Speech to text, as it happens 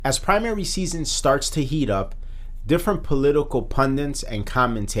As primary season starts to heat up, different political pundits and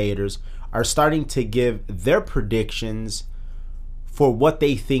commentators are starting to give their predictions for what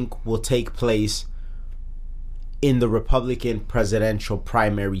they think will take place in the Republican presidential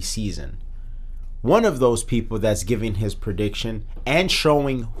primary season. One of those people that's giving his prediction and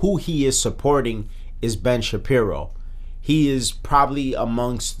showing who he is supporting is Ben Shapiro. He is probably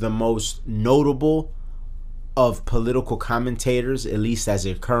amongst the most notable of political commentators, at least as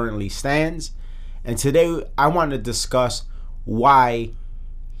it currently stands. And today I want to discuss why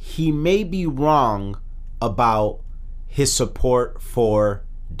he may be wrong about his support for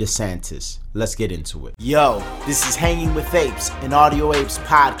DeSantis. Let's get into it. Yo, this is Hanging with Apes, an Audio Apes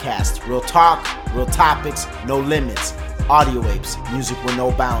podcast. Real talk, real topics, no limits. Audio Apes, music with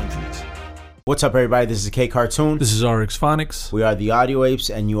no boundaries. What's up, everybody? This is K Cartoon. This is RX Phonics. We are the Audio Apes,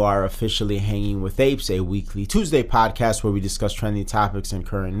 and you are officially Hanging with Apes, a weekly Tuesday podcast where we discuss trending topics and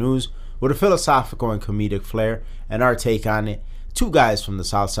current news with a philosophical and comedic flair and our take on it. Two guys from the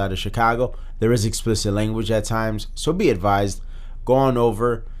south side of Chicago. There is explicit language at times, so be advised. Go on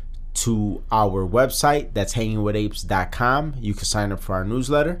over to our website, that's hangingwithapes.com. You can sign up for our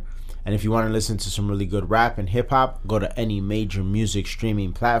newsletter. And if you want to listen to some really good rap and hip-hop, go to any major music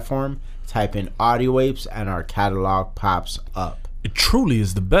streaming platform, type in Audio Apes, and our catalog pops up. It truly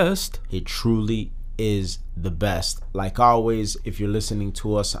is the best. It truly is the best. Like always, if you're listening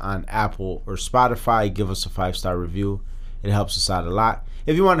to us on Apple or Spotify, give us a 5-star review. It helps us out a lot.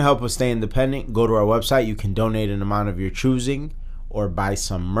 If you want to help us stay independent, go to our website. You can donate an amount of your choosing or buy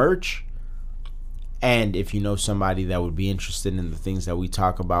some merch. And if you know somebody that would be interested in the things that we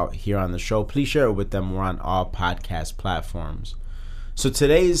talk about here on the show, please share it with them. We're on all podcast platforms. So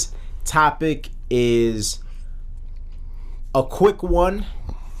today's topic is a quick one,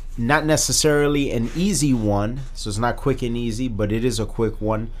 not necessarily an easy one. So it's not quick and easy, but it is a quick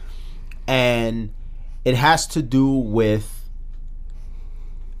one. And it has to do with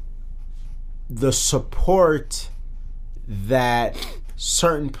the support that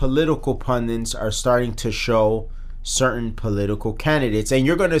certain political pundits are starting to show certain political candidates. And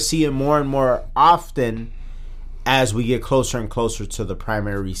you're going to see it more and more often as we get closer and closer to the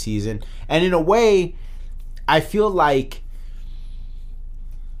primary season. And in a way, I feel like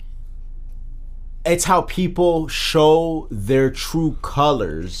it's how people show their true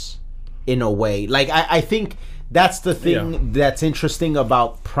colors in a way. Like, I think that's the thing that's interesting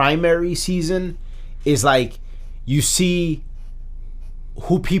about primary season is like you see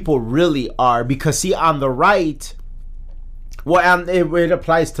who people really are. Because see, on the right, well, it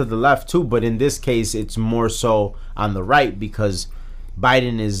applies to the left too, but in this case it's more so on the right because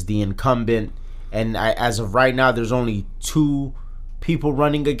Biden is the incumbent, and as of right now there's only two people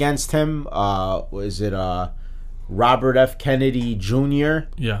running against him. Robert F. Kennedy Jr.?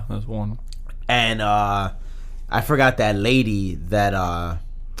 Yeah, that's one. And I forgot that lady that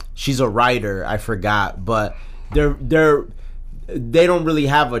she's a writer, I forgot, but they don't really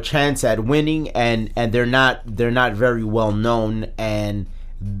have a chance at winning, and they're not very well known, and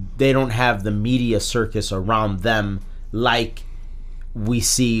they don't have the media circus around them like we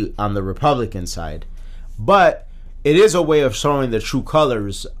see on the Republican side. But it is a way of showing the true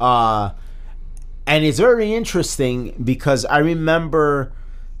colors, and it's very interesting because I remember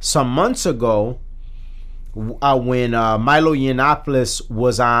some months ago when Milo Yiannopoulos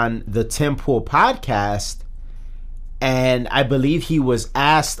was on the Tim Pool podcast. And I believe he was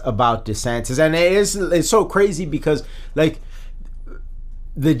asked about DeSantis, and it's so crazy because like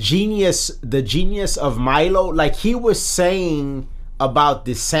the genius of Milo, like he was saying about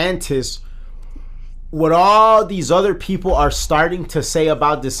DeSantis what all these other people are starting to say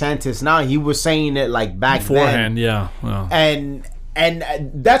about DeSantis now. He was saying it like back beforehand, then. yeah. Well. And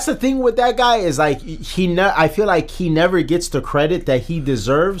that's the thing with that guy is like I feel like he never gets the credit that he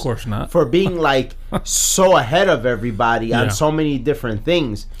deserves. Of course not. For being like so ahead of everybody on so many different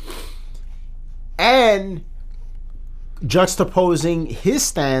things. And juxtaposing his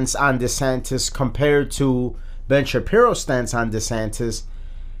stance on DeSantis compared to Ben Shapiro's stance on DeSantis,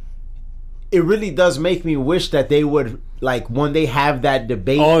 it really does make me wish that they would, like, when they have that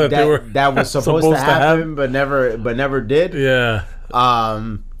debate that was supposed to happen but never did. Yeah.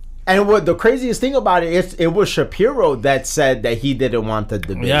 And what the craziest thing about it was Shapiro that said that he didn't want the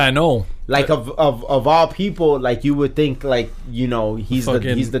debate. Yeah, I know. Like of all people, like you would think, like, you know, he's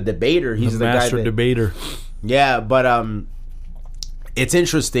the debater. He's the master guy debater. Yeah, but it's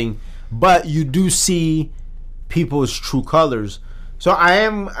interesting. But you do see people's true colors. So I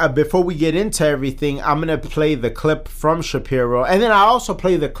am, before we get into everything, I'm going to play the clip from Shapiro. And then I also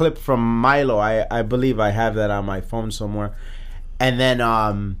play the clip from Milo. I believe I have that on my phone somewhere.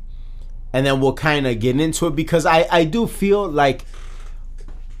 and then we'll kind of get into it, because I do feel like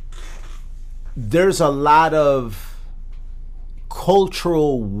there's a lot of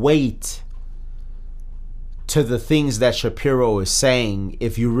cultural weight to the things that Shapiro is saying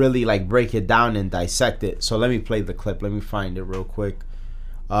if you really like break it down and dissect it. So let me play the clip. Let me find it real quick.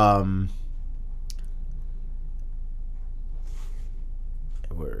 Where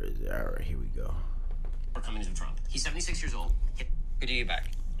is it? All right, here we go. Shortcomings of Trump. He's 76 years old. Good to get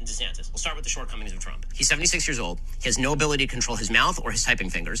back. DeSantis. We'll start with the shortcomings of Trump. He's 76 years old. He has no ability to control his mouth or his typing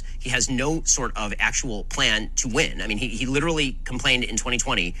fingers. He has no sort of actual plan to win. I mean, he literally complained in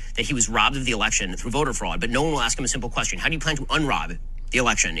 2020 that he was robbed of the election through voter fraud, but no one will ask him a simple question. How do you plan to unrob the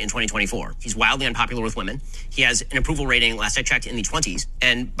election in 2024? He's wildly unpopular with women. He has an approval rating, last I checked, in the 20s.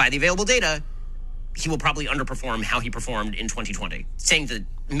 And by the available data, he will probably underperform how he performed in 2020, saying to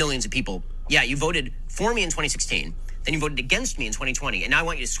millions of people, yeah, you voted for me in 2016. Then you voted against me in 2020, and now I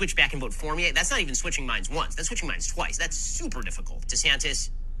want you to switch back and vote for me. That's not even switching minds once. That's switching minds twice. That's super difficult.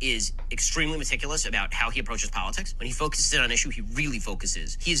 DeSantis is extremely meticulous about how he approaches politics. When he focuses on an issue, he really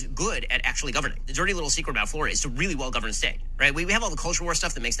focuses. He is good at actually governing. The dirty little secret about Florida is to really well-governed state, right? We have all the culture war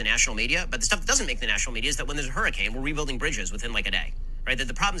stuff that makes the national media, but the stuff that doesn't make the national media is that when there's a hurricane, we're rebuilding bridges within like a day, right? That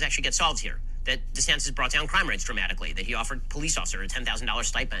the problems actually get solved here. That DeSantis has brought down crime rates dramatically. That he offered police officer a $10,000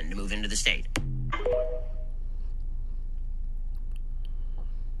 stipend to move into the state.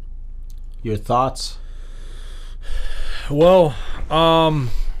 Your thoughts? Well, I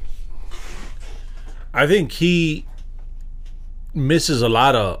think he misses a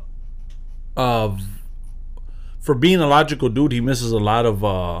lot of for being a logical dude, he misses a lot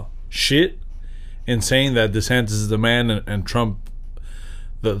of shit in saying that DeSantis is the man and Trump,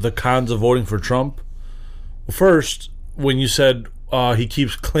 the cons of voting for Trump. Well, first, when you said he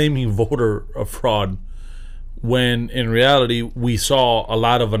keeps claiming voter fraud, when in reality we saw a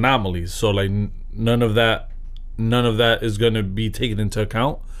lot of anomalies, so like none of that is going to be taken into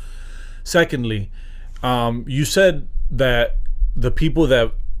account. Secondly, you said that the people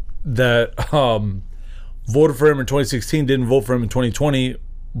that voted for him in 2016 didn't vote for him in 2020,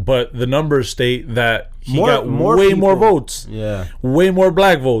 but the numbers state that he got way more votes. Yeah, way more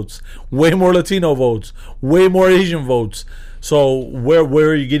black votes, way more Latino votes, way more Asian votes. So where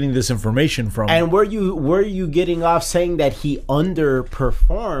are you getting this information from? And were you getting off saying that he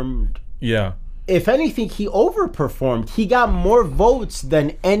underperformed? Yeah. If anything, he overperformed. He got more votes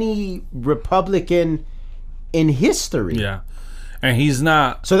than any Republican in history. Yeah. And he's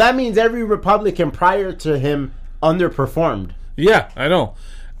not. So that means every Republican prior to him underperformed. Yeah, I know.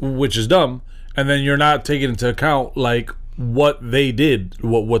 Which is dumb. And then you're not taking into account like what they did,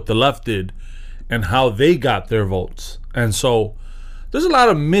 what the left did, and how they got their votes. And so there's a lot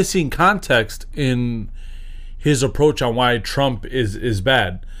of missing context in his approach on why Trump is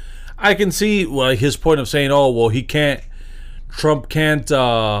bad. I can see his point of saying, oh, well, Trump can't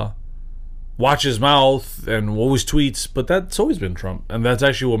watch his mouth and always tweets, but that's always been Trump. And that's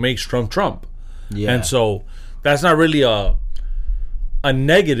actually what makes Trump Trump. Yeah. And so that's not really a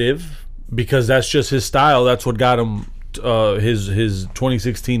negative, because that's just his style. That's what got him his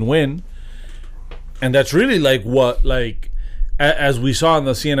 2016 win. And that's really as we saw in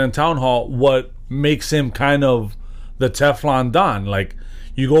the CNN town hall, what makes him kind of the Teflon Don. Like,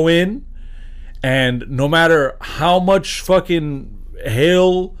 you go in, and no matter how much fucking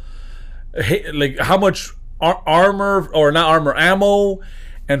how much ammo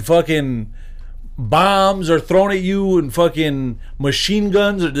and fucking bombs are thrown at you and fucking machine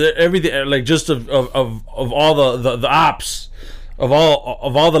guns, everything, like just of all the ops of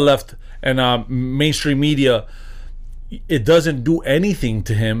all the left and mainstream media, it doesn't do anything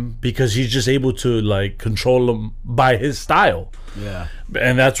to him because he's just able to like control them by his style. Yeah,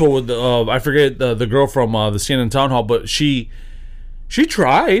 and that's what I forget the girl from the CNN town hall, but she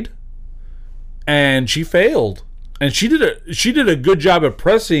tried and she failed, and she did a good job at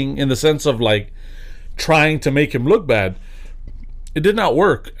pressing in the sense of like trying to make him look bad. It did not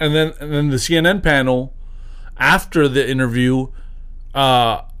work, and then the CNN panel after the interview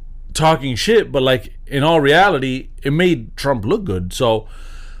talking shit, but like in all reality it made Trump look good. So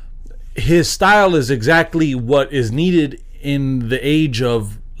his style is exactly what is needed in the age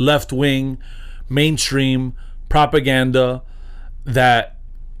of left-wing mainstream propaganda that,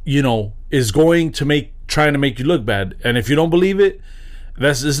 you know, is going to trying to make you look bad. And if you don't believe it,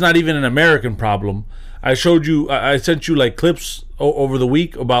 it's not even an American problem. I sent you like clips over the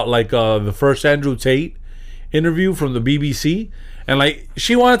week about like the first Andrew Tate interview from the BBC, and like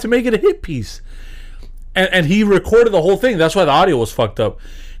she wanted to make it a hit piece, and he recorded the whole thing. That's why the audio was fucked up,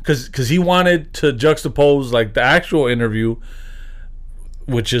 because he wanted to juxtapose like the actual interview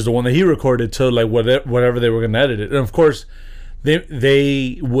which is the one that he recorded, to like whatever they were going to edit it. And of course,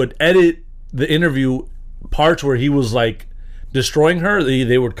 they would edit the interview parts where he was like destroying her.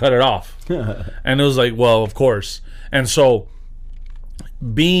 They would cut it off, and it was like, well, of course. And so,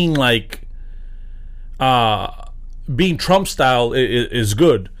 being like, being Trump style is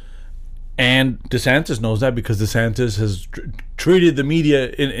good. And DeSantis knows that, because DeSantis has treated the media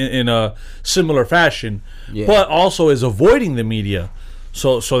in a similar fashion, but also is avoiding the media.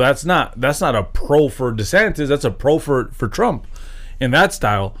 So that's not a pro for DeSantis. That's a pro for Trump in that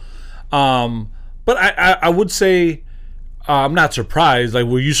style. But I would say I'm not surprised. Like,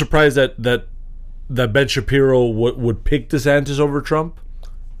 were you surprised that Ben Shapiro would pick DeSantis over Trump?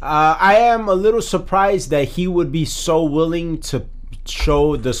 I am a little surprised that he would be so willing to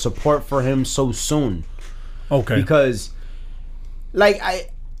show the support for him so soon. Okay. Because, like,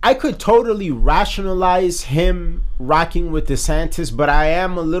 I could totally rationalize him rocking with DeSantis, but I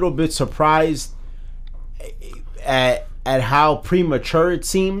am a little bit surprised at how premature it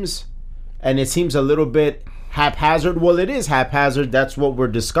seems, and it seems a little bit haphazard. Well, it is haphazard. That's what we're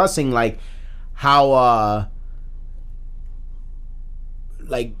discussing, like how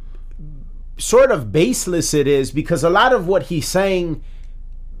like sort of baseless it is, because a lot of what he's saying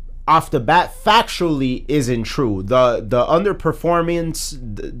off the bat factually isn't true. The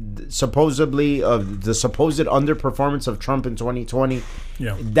underperformance, supposedly, of the supposed underperformance of Trump in 2020,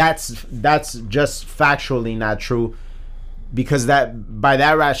 that's just factually not true, because that, by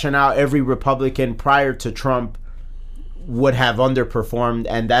that rationale, every Republican prior to Trump would have underperformed,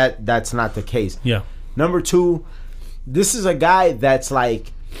 and that's not the case. Yeah. Number two, this is a guy that's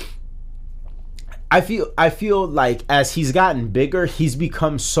like, I feel like as he's gotten bigger, he's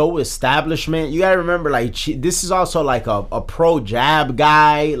become so establishment. You gotta remember, like, this is also like a pro jab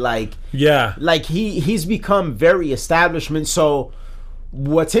guy. Like, yeah, like he's become very establishment. So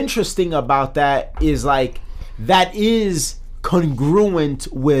what's interesting about that is, like, that is congruent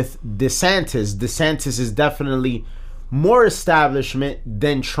with DeSantis. DeSantis is definitely more establishment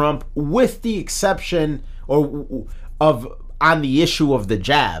than Trump, with the exception of on the issue of the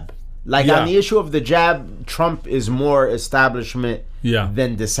jab. Like, on the issue of the jab, Trump is more establishment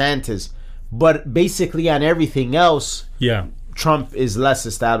than DeSantis. But basically on everything else, Trump is less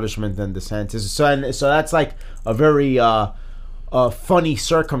establishment than DeSantis. So that's like a very funny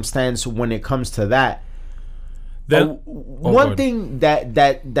circumstance when it comes to that. One thing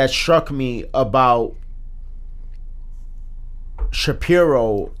that struck me about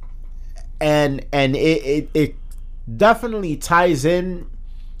Shapiro, and it definitely ties in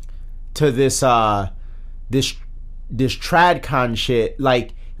to this tradcon shit,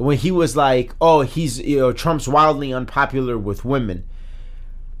 like when he was like, oh, Trump's wildly unpopular with women.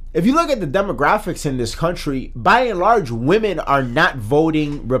 If you look at the demographics in this country, by and large, women are not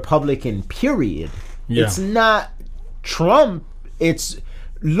voting Republican, period. It's not Trump. It's,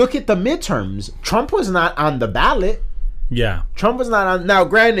 look at the midterms. Trump was not on the ballot. Trump was not on. Now,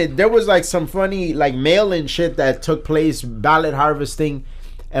 granted, there was like some funny like mail-in shit that took place, ballot harvesting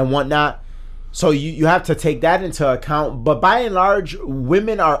and whatnot, so you have to take that into account. But by and large,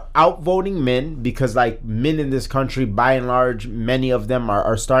 women are outvoting men, because like men in this country, by and large, many of them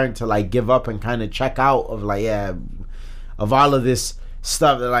are starting to like give up and kind of check out of like, of all of this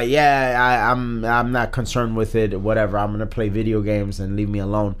stuff. They're like, I'm not concerned with it, whatever, I'm gonna play video games and leave me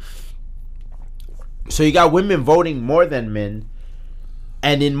alone. So you got women voting more than men,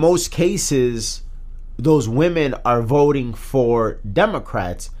 and in most cases those women are voting for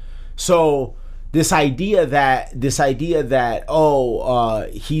Democrats. So this idea that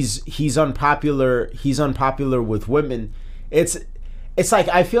he's unpopular with women, it's like,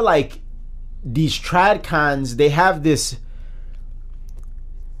 I feel like these tradcons, they have this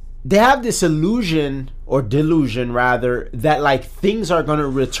illusion, or delusion rather, that like things are going to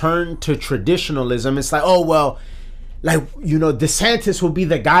return to traditionalism. It's like, oh, well, like, you know, DeSantis will be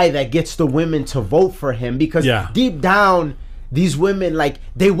the guy that gets the women to vote for him, because deep down these women, like,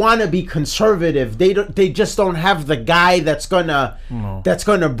 they want to be conservative. They just don't have the guy that's gonna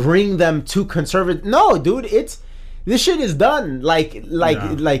bring them to conservative. No, dude, this shit is done. Like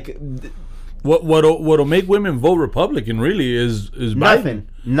what'll make women vote Republican really is Biden.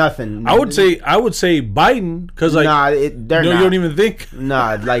 Nothing. I would say Biden, because like, you don't even think.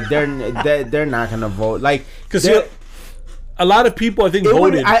 Like they're not gonna vote, like, because a lot of people, I think,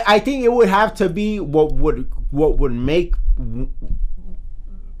 voted. I think it would have to be what would make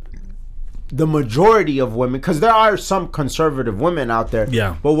the majority of women, because there are some conservative women out there,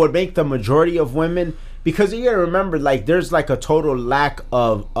 but would make the majority of women, because you gotta remember, like, there's like a total lack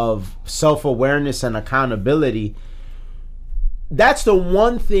of self-awareness and accountability that's the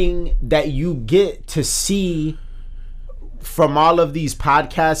one thing that you get to see from all of these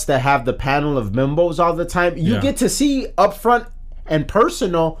podcasts that have the panel of bimbos all the time. You get to see up front and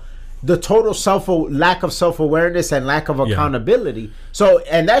personal the total lack of self-awareness and lack of accountability. So,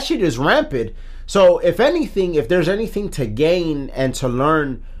 and that shit is rampant. So if anything, if there's anything to gain and to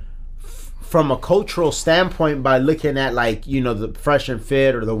learn from a cultural standpoint by looking at, like, you know, the Fresh and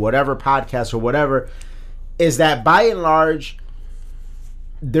Fit or the whatever podcast or whatever, is that by and large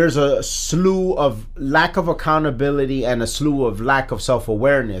there's a slew of lack of accountability and a slew of lack of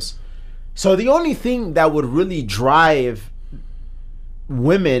self-awareness. So the only thing that would really drive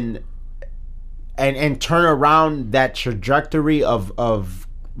women and turn around that trajectory of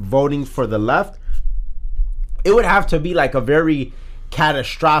voting for the left, it would have to be like a very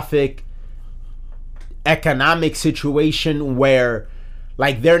catastrophic economic situation where,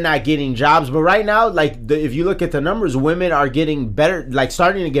 like, they're not getting jobs. But right now, like, if you look at the numbers, women are getting better, like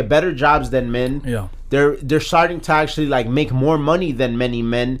starting to get better jobs than men. Yeah, they're starting to actually like make more money than many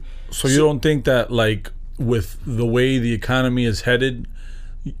men. So you don't think that, like, with the way the economy is headed,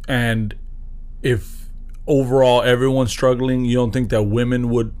 and if overall everyone's struggling, you don't think that women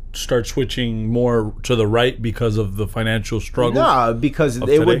would start switching more to the right because of the financial struggle? No, because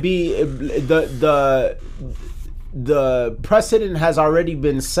it would be the precedent has already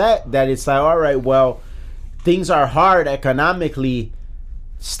been set that it's like, all right, well, things are hard economically,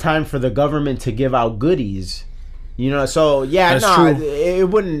 it's time for the government to give out goodies, you know. So yeah, that's true. It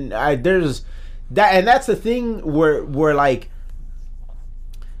wouldn't. There's that, and that's the thing where like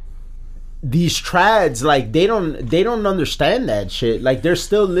these trads, like, they don't understand that shit. Like, they're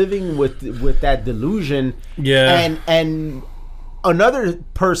still living with that delusion. Yeah. And another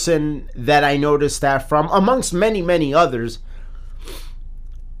person that I noticed that from, amongst many, many others.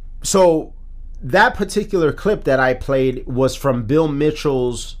 So that particular clip that I played was from Bill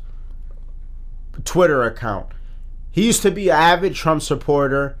Mitchell's Twitter account. He used to be an avid Trump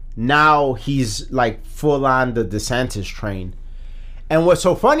supporter. Now he's like full on the DeSantis train. And what's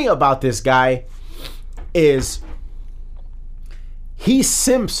so funny about this guy is he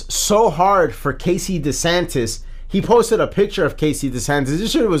simps so hard for Casey DeSantis. He posted a picture of Casey DeSantis.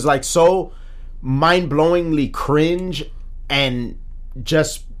 This shit was like so mind-blowingly cringe and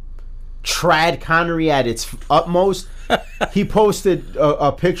just trad Connery at its utmost. He posted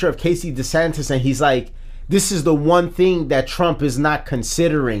a picture of Casey DeSantis and he's like, this is the one thing that Trump is not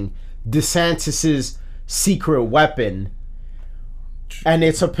considering, DeSantis's secret weapon. And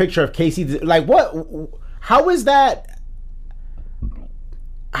it's a picture of Casey. Like, what? How is that?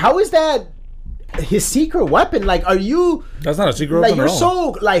 How is that his secret weapon? Like, are you? That's not a secret like, weapon. You're at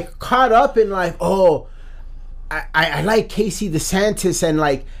all. so like caught up in like, oh, I like Casey DeSantis and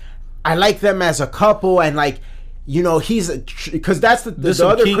like I like them as a couple and like, you know, he's because that's the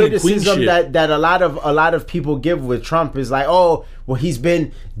other criticism that a lot of people give with Trump is like, oh, well, he's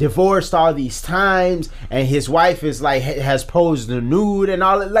been divorced all these times and his wife is like has posed the nude and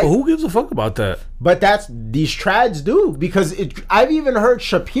all that. Like, who gives a fuck about that? But that's these trads do, because I've even heard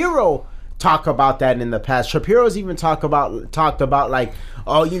Shapiro talk about that in the past. Shapiro's even talked about like,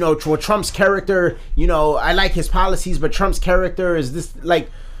 oh, you know, Trump's character, you know, I like his policies, but Trump's character is this, like.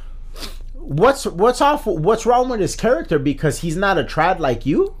 What's wrong with his character? Because he's not a trad like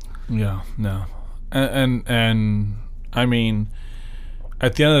you? Yeah, no. And I mean,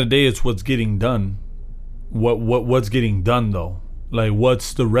 at the end of the day, it's what's getting done. What's getting done though? Like,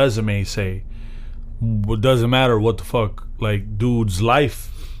 what's the resume say? It doesn't matter what the fuck, like, dude's life,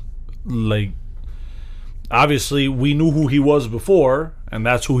 like, obviously we knew who he was before and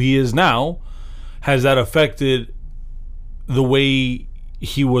that's who he is now. Has that affected the way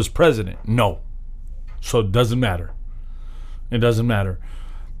he was president? No. So it doesn't matter. It doesn't matter.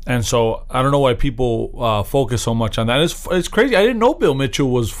 And so I don't know why people focus so much on that. It's crazy. I didn't know Bill Mitchell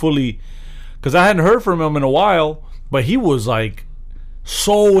was fully, because I hadn't heard from him in a while, but he was like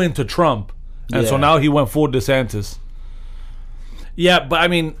so into Trump. And so now he went full DeSantis. Yeah, but I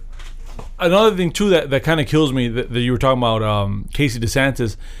mean, another thing too that kind of kills me that you were talking about Casey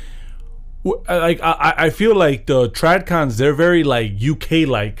DeSantis. Like, I feel like the tradcons, they're very like UK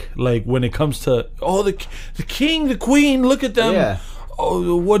like when it comes to, oh, the king, the queen, look at them. Yeah.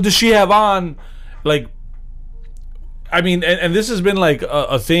 Oh, what does she have on? Like, I mean, and this has been like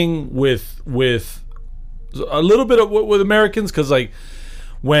a thing with a little bit of with Americans, because like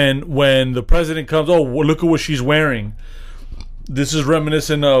when the president comes, oh, well, look at what she's wearing. This is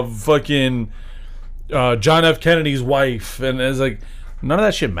reminiscent of fucking John F. Kennedy's wife, and it's like, none of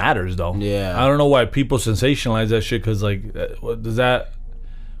that shit matters though. Yeah. I don't know why people sensationalize that shit, because like,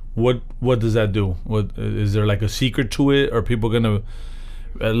 what does that do? What is there like a secret to it? Are people gonna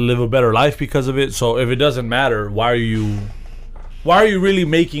live a better life because of it? So if it doesn't matter, why are you really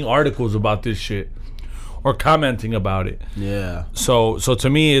making articles about this shit or commenting about it? Yeah. So to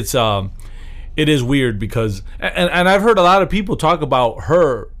me, it is weird because and I've heard a lot of people talk about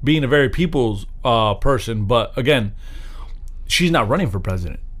her being a very people's person, but again, she's not running for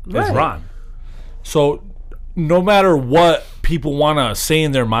president. It's Ron. So no matter what people want to say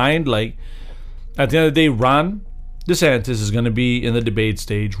in their mind, like at the end of the day, Ron DeSantis is going to be in the debate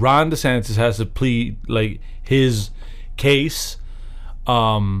stage. Ron DeSantis has to plead like his case,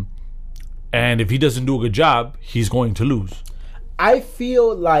 and if he doesn't do a good job, he's going to lose. I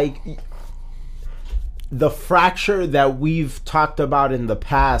feel like the fracture that we've talked about in the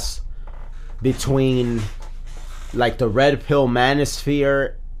past between like the red pill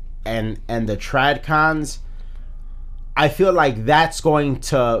manosphere and the tradcons, I feel like that's going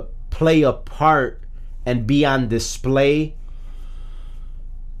to play a part and be on display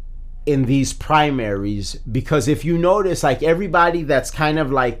in these primaries, because if you notice, like everybody that's kind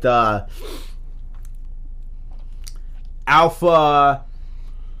of like the alpha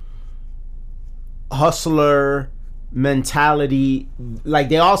hustler mentality, like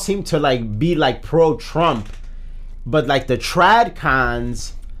they all seem to like be like pro Trump, but like the trad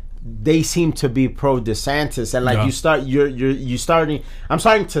cons, they seem to be pro DeSantis, and like I'm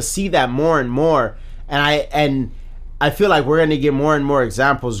starting to see that more and more, and I feel like we're gonna get more and more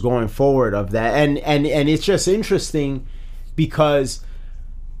examples going forward of that, and it's just interesting because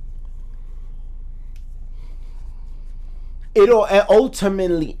it'll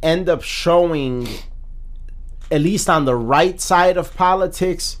ultimately end up showing, at least on the right side of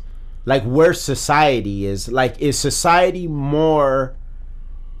politics, like where society is. Like, is society more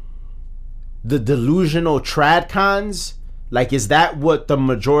the delusional tradcons? Like, is that what the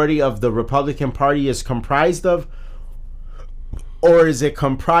majority of the Republican Party is comprised of? Or is it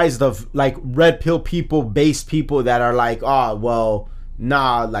comprised of like red pill people, base people that are like, oh, well,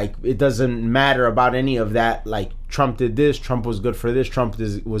 nah, like it doesn't matter about any of that. Like, Trump did this, Trump was good for this, Trump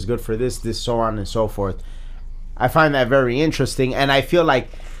was good for this, so on and so forth. I find that very interesting, and I feel like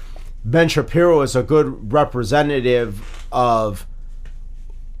Ben Shapiro is a good representative of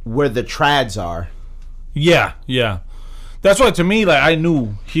where the trads are. Yeah. That's why, to me, like, I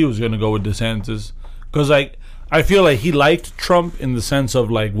knew he was going to go with DeSantis, because like I feel like he liked Trump in the sense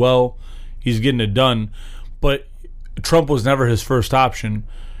of like, well, he's getting it done, but Trump was never his first option.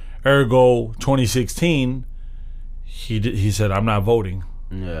 Ergo, 2016, he said, I'm not voting.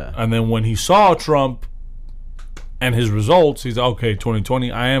 Yeah. And then when he saw Trump and his results, he's like, okay,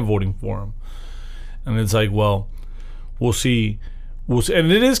 2020, I am voting for him. And it's like, well, we'll see.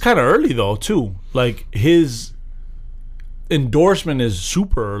 And it is kind of early though too. Like, his endorsement is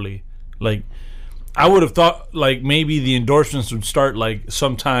super early. Like, I would have thought like maybe the endorsements would start like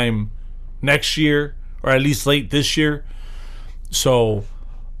sometime next year, or at least late this year. So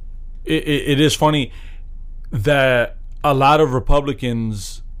it is funny that a lot of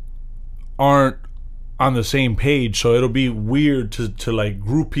Republicans aren't on the same page. So it'll be weird to like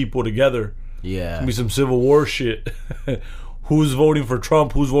group people together. Yeah. It'll be some Civil War shit. Who's voting for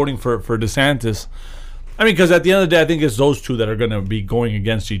Trump? Who's voting for DeSantis? I mean, because at the end of the day, I think it's those two that are going to be going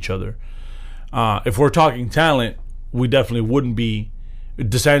against each other. If we're talking talent, we definitely wouldn't be.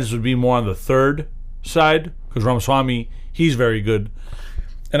 DeSantis would be more on the third side, because Ramaswamy, he's very good.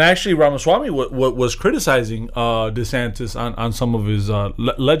 And actually, Ramaswamy was criticizing DeSantis on some of his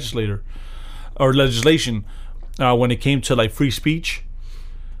legislation when it came to like free speech,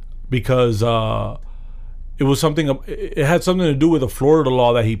 because it was something. It had something to do with a Florida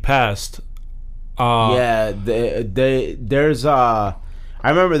law that he passed. There's I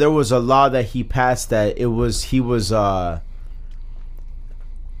remember there was a law that he passed that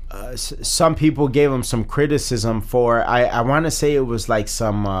some people gave him some criticism for. I want to say it was like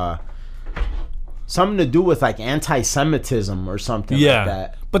something to do with like anti-Semitism or something like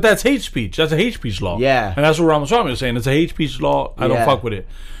that. But that's hate speech. That's a hate speech law. Yeah. And that's what Ramaswamy was saying. It's a hate speech law. I don't fuck with it.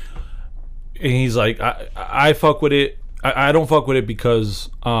 And he's like, I fuck with it. I don't fuck with it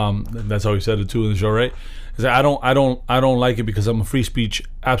because that's how he said it too in the show, right? He's like, I don't like it because I'm a free speech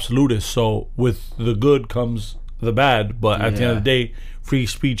absolutist. So with the good comes the bad, but at the end of the day, free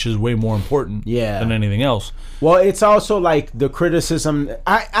speech is way more important than anything else. Well, it's also like the criticism.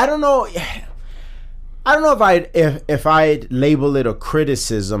 I don't know. I don't know if I'd label it a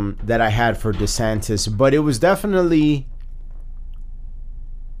criticism that I had for DeSantis, but it was definitely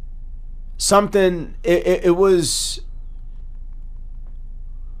something. It was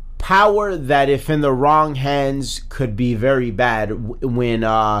power that, if in the wrong hands, could be very bad. When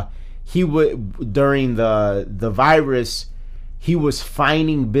he would, during the virus, he was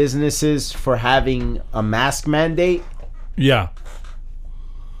fining businesses for having a mask mandate. Yeah.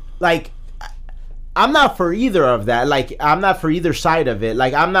 Like, I'm not for either of that. Like, I'm not for either side of it.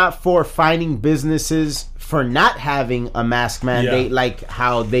 Like, I'm not for fining businesses for not having a mask mandate, like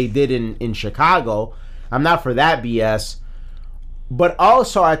how they did in Chicago. I'm not for that BS. But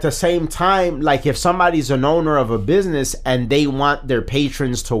also, at the same time, like, if somebody's an owner of a business and they want their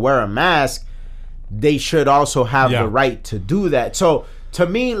patrons to wear a mask, they should also have the right to do that. So, to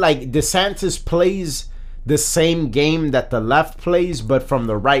me, like, DeSantis plays the same game that the left plays, but from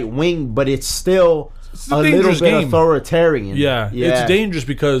the right wing, but it's still a little bit authoritarian. Yeah, it's dangerous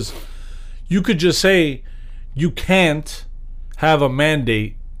because you could just say you can't have a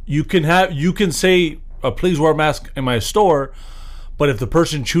mandate. You can say, please wear a mask in my store, but if the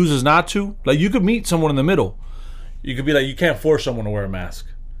person chooses not to, like, you could meet someone in the middle. You could be like, you can't force someone to wear a mask.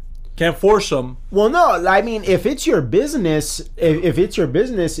 Can't force them. Well, no, I mean, if it's your business,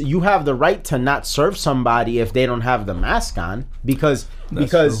 you have the right to not serve somebody if they don't have the mask on, because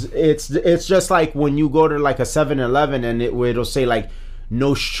it's just like when you go to like a 7-Eleven and it'll say like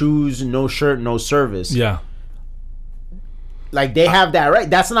no shoes, no shirt, no service. Yeah. Like, they have that right.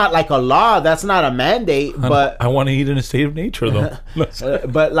 That's not like a law. That's not a mandate. But I want to eat in a state of nature, though.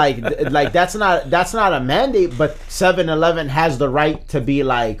 But like that's not a mandate. But 7-Eleven has the right to be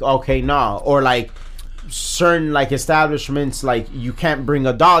like, okay, no, or like certain like establishments, like, you can't bring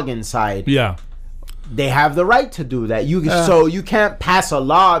a dog inside. Yeah, they have the right to do that. So you can't pass a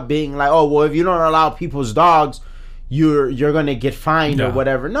law being like, oh, well, if you don't allow people's dogs, you're gonna get fined or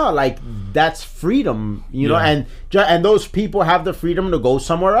whatever. No, like, that's freedom, you know, and those people have the freedom to go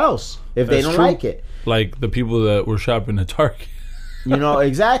somewhere else if they don't like it. Like the people that were shopping at Target. You know,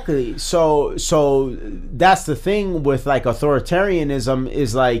 exactly. So that's the thing with like authoritarianism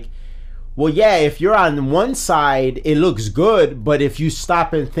is like, well, yeah, if you're on one side, it looks good, but if you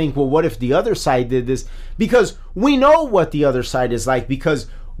stop and think, well, what if the other side did this? Because we know what the other side is like, because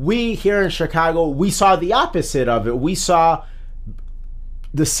we here in Chicago, we saw the opposite of it. We saw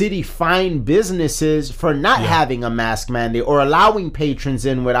the city fine businesses for not having a mask mandate or allowing patrons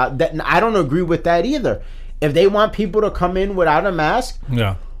in without that. I don't agree with that either. If they want people to come in without a mask,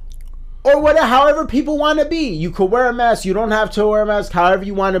 or whatever, however people want to be, you could wear a mask. You don't have to wear a mask. However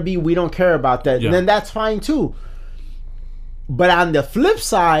you want to be, we don't care about that. And then that's fine too. But on the flip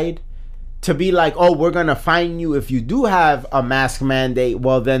side, to be like, oh, we're gonna fine you if you do have a mask mandate.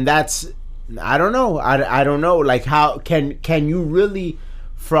 Well, then that's, I don't know. I don't know. Like, how can you really,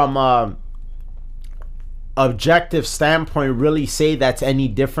 from a objective standpoint, really say that's any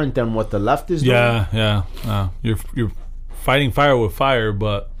different than what the left is doing? Yeah. You're fighting fire with fire,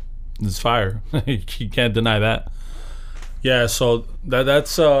 but it's fire. You can't deny that. Yeah. So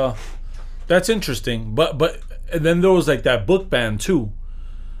that's interesting. But and then there was like that book ban too,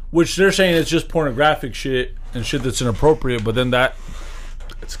 which they're saying it's just pornographic shit and shit that's inappropriate, but then that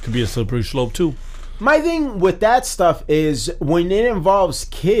could be a slippery slope too. My thing with that stuff is when it involves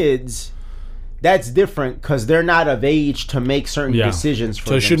kids, that's different because they're not of age to make certain decisions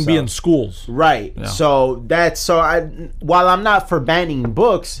for themselves. So it shouldn't be in schools. Right. Yeah. So while I'm not for banning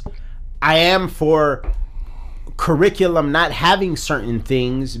books, I am for curriculum not having certain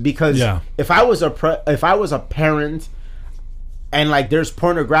things, because if I was a parent and like there's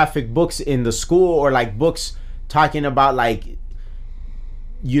pornographic books in the school, or like books talking about like,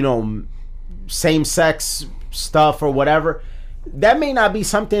 you know, same-sex stuff or whatever, that may not be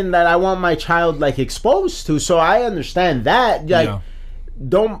something that I want my child like exposed to. So I understand that. Like,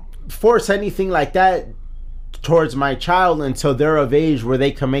 don't force anything like that towards my child until they're of age where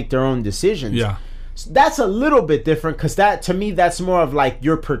they can make their own decisions. Yeah, so that's a little bit different, because that, to me, that's more of like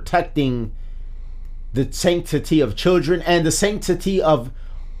you're protecting the sanctity of children and the sanctity of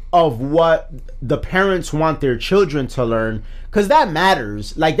what the parents want their children to learn, because that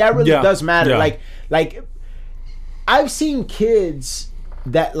matters. Like, that really does matter. Like I've seen kids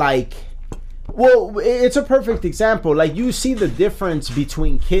that like, well, it's a perfect example. Like, you see the difference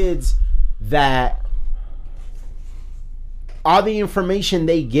between kids that all the information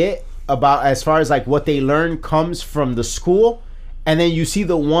they get about, as far as like what they learn, comes from the school, and then you see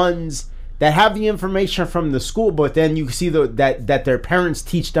the ones that have the information from the school, but then you see that their parents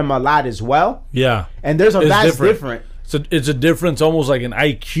teach them a lot as well. Yeah, and there's a vast difference. So it's a difference, almost like an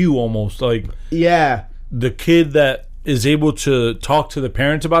IQ, almost like the kid that is able to talk to the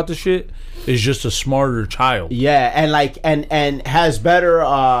parents about the shit is just a smarter child. Yeah, and like and has better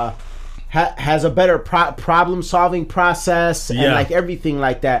has a better problem solving process and like everything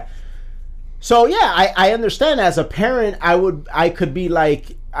like that. So yeah, I understand. As a parent, I could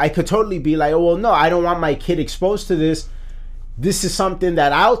totally be like, oh well, no, I don't want my kid exposed to this. This is something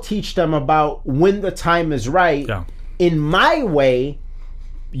that I'll teach them about when the time is right, in my way.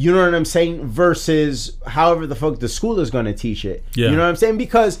 You know what I'm saying? Versus however the fuck the school is going to teach it. Yeah. You know what I'm saying?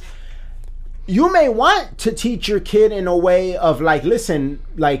 Because you may want to teach your kid in a way of like, listen,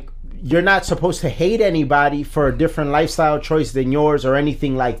 like, you're not supposed to hate anybody for a different lifestyle choice than yours or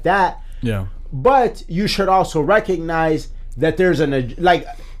anything like that. Yeah. But you should also recognize that there's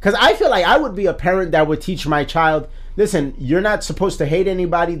because I feel like I would be a parent that would teach my child, listen, you're not supposed to hate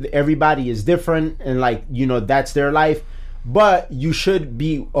anybody. Everybody is different. And like, you know, that's their life. But you should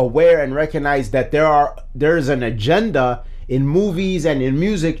be aware and recognize that there's an agenda in movies and in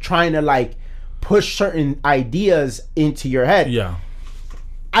music trying to like push certain ideas into your head. Yeah.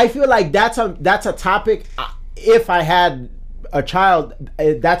 I feel like that's a topic, if I had a child,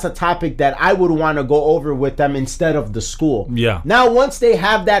 that's a topic that I would want to go over with them instead of the school. Yeah. Now, once they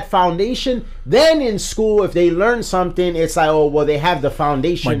have that foundation, then in school, if they learn something, it's like, oh, well, they have the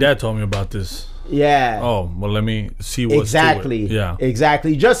foundation. My dad told me about this. Yeah. Oh, well, let me see what's exactly. To it. Yeah.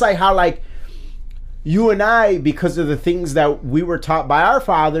 Exactly. Just like how, like, you and I, because of the things that we were taught by our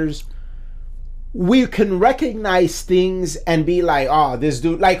fathers, we can recognize things and be like, oh, this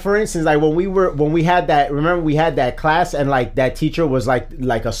dude, like, for instance, like when we had that class and like that teacher was like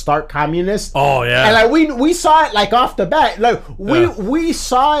a stark communist. Oh yeah. And like we saw it like off the bat. Like we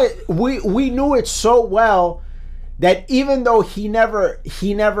saw it, we knew it so well that even though he never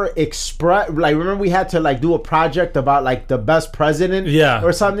expressed, like, remember we had to like do a project about like the best president,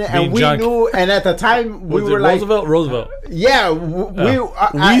 or something, and we knew, and at the time we were like Roosevelt. Yeah,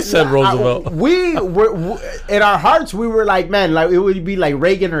 we said Roosevelt. We were in our hearts. We were like, man, like it would be like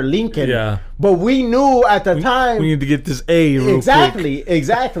Reagan or Lincoln. Yeah, but we knew at the time we need to get this A real quick.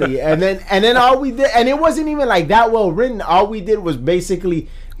 Exactly. and then all we did, and it wasn't even like that well written. All we did was basically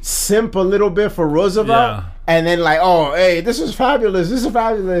simp a little bit for Roosevelt, and then like, oh, hey, this is fabulous.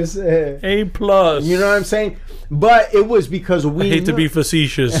 A plus. You know what I'm saying? But it was because we. I hate to be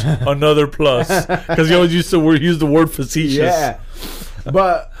facetious. Another plus, because you always used the word facetious. Yeah,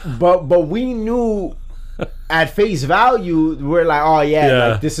 but we knew at face value, we're like, oh yeah,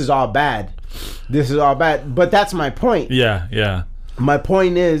 like this is all bad. But that's my point. Yeah. My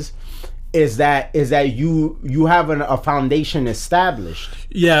point is that you have a foundation established.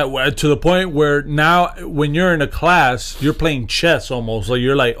 Yeah, to the point where now when you're in a class, you're playing chess almost. Like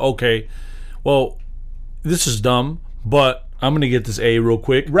you're like, okay, well, this is dumb, but I'm going to get this A real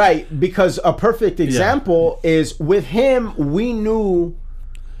quick. Right, because a perfect example is with him, we knew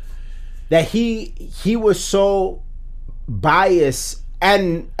that he was so biased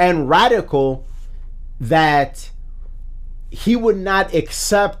and radical that he would not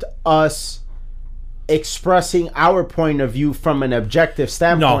accept us expressing our point of view from an objective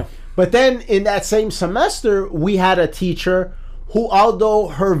standpoint. No. But then in that same semester, we had a teacher who, although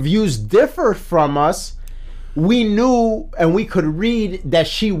her views differed from us, we knew and we could read that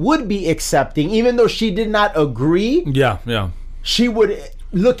she would be accepting, even though she did not agree. Yeah. She would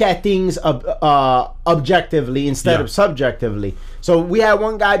look at things objectively instead of subjectively. So we had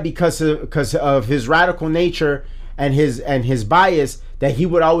one guy because of his radical nature and his bias, that he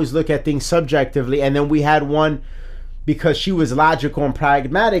would always look at things subjectively, and then we had one because she was logical and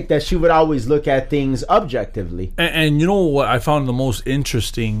pragmatic, that she would always look at things objectively. And you know what I found the most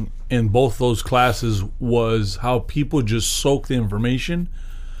interesting in both those classes was how people just soak the information,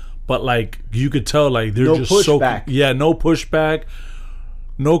 but like you could tell like they're just soaking. Yeah, no pushback,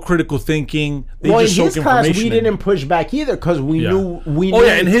 no critical thinking. They just soak information. In his class, we didn't push back either because we knew. Oh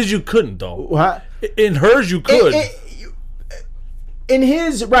yeah, in his you couldn't though. What? In hers you could. In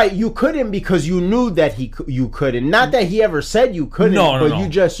his, right, you couldn't because you knew that you couldn't. Not that he ever said you couldn't, but you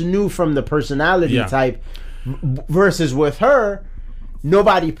just knew from the personality type. Versus with her,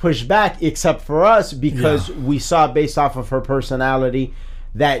 nobody pushed back except for us because we saw based off of her personality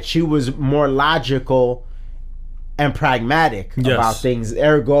that she was more logical and pragmatic about things.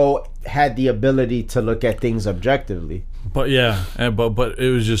 Ergo, had the ability to look at things objectively. But but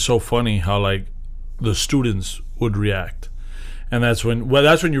it was just so funny how like the students would react. And that's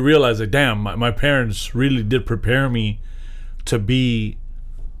when you realize, like, damn, my parents really did prepare me to be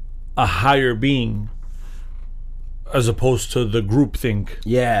a higher being as opposed to the groupthink.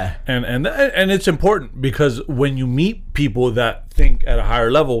 Yeah. And it's important because when you meet people that think at a higher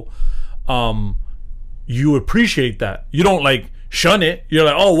level, you appreciate that. You don't like shun it. You're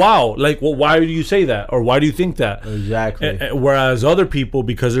like, oh wow, like, well, why do you say that, or why do you think that? Exactly. Whereas other people,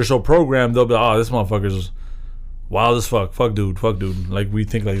 because they're so programmed, they'll be like, oh, this motherfucker's wild as fuck. Fuck dude. Like, we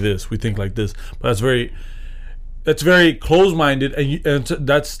think like this. But that's very close-minded, and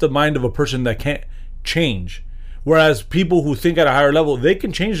that's the mind of a person that can't change. Whereas people who think at a higher level, they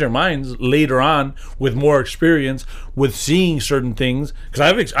can change their minds later on with more experience, with seeing certain things.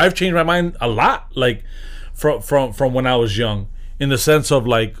 Because I've changed my mind a lot, like from when I was young, in the sense of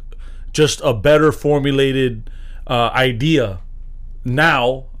like just a better formulated idea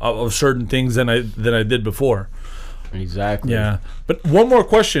now of certain things than I did before. Exactly. Yeah. But one more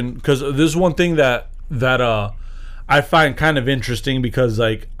question, because this is one thing that I find kind of interesting, because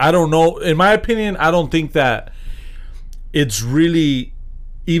like, I don't know, in my opinion, I don't think that it's really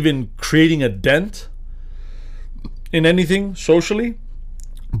even creating a dent in anything socially.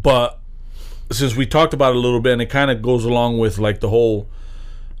 But since we talked about it a little bit, and it kind of goes along with like the whole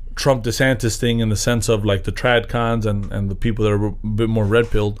Trump DeSantis thing, in the sense of like the trad cons and the people that are a bit more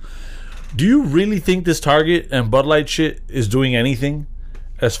red pilled, do you really think this Target and Bud Light shit is doing anything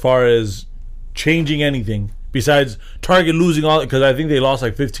as far as changing anything besides Target losing all? Because I think they lost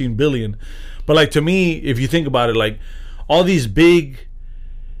like 15 billion. But like, to me, if you think about it, like all these big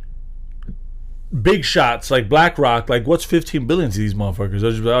shots like BlackRock, like what's 15 billion to these motherfuckers?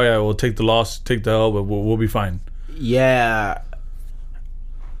 They'll just be, oh yeah, we'll take the loss, take the L, but we'll be fine. Yeah.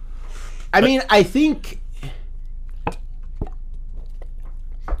 I mean, I think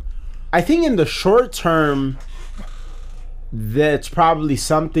in the short term, that's probably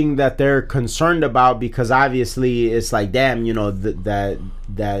something that they're concerned about, because obviously it's like, damn, you know,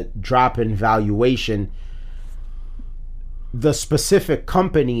 that drop in valuation, the specific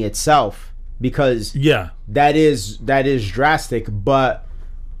company itself, because that is drastic. But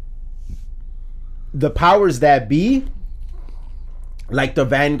the powers that be, like the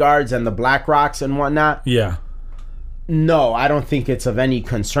Vanguards and the BlackRocks and whatnot, no, I don't think it's of any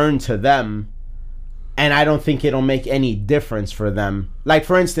concern to them, and I don't think it'll make any difference for them. Like,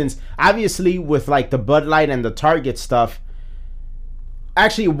 for instance, obviously with like the Bud Light and the Target stuff,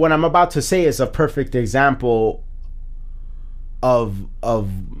 actually what I'm about to say is a perfect example of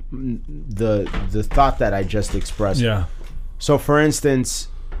the thought that I just expressed. Yeah. So for instance,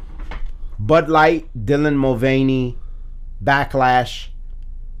 Bud Light, Dylan Mulvaney, backlash.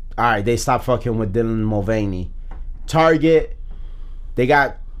 All right, they stopped fucking with Dylan Mulvaney. Target, they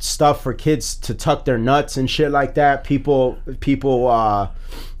got stuff for kids to tuck their nuts and shit like that. People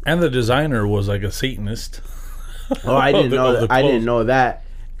and the designer was like a Satanist. Oh, I didn't know that. I didn't know that.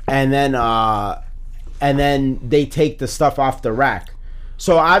 And then they take the stuff off the rack.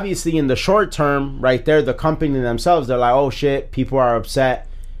 So obviously in the short term, right there, the company themselves, they're like, oh shit, people are upset.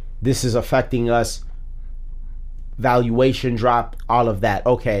 This is affecting us. Valuation drop, all of that.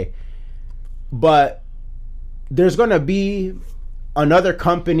 Okay. But there's going to be another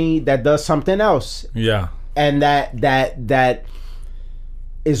company that does something else. Yeah. And that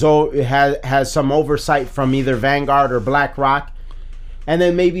has some oversight from either Vanguard or BlackRock. And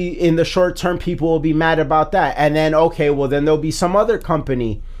then maybe in the short term, people will be mad about that. And then, okay, well, then there'll be some other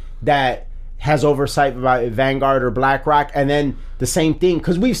company that has oversight about Vanguard or BlackRock. And then the same thing,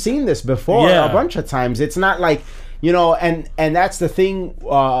 because we've seen this before a bunch of times. It's not like, you know, and that's the thing,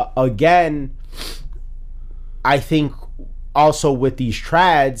 again, I think also with these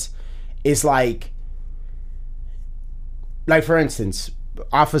trads, is like for instance,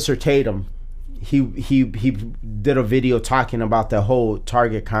 Officer Tatum, he did a video talking about the whole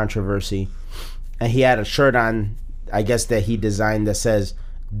Target controversy, and he had a shirt on, I guess, that he designed that says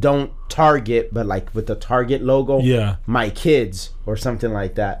 "Don't Target," but like with the Target logo, my kids, or something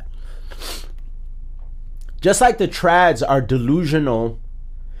like that. Just like the trads are delusional.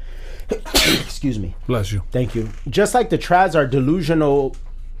 Excuse me. Bless you. Thank you. Just like the trads are delusional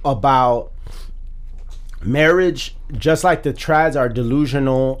about marriage, just like the trads are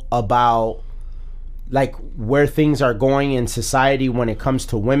delusional about like where things are going in society when it comes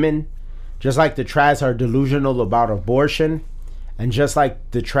to women, just like the trads are delusional about abortion, and just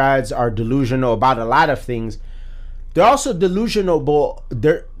like the trads are delusional about a lot of things, they're also delusional.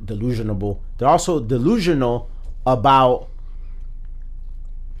 They're also delusional about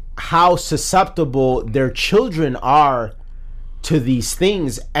how susceptible their children are to these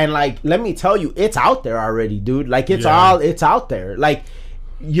things. And like, let me tell you, it's out there already, dude. Like, it's out there. Like,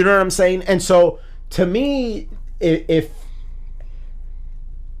 you know what I'm saying? And so to me, if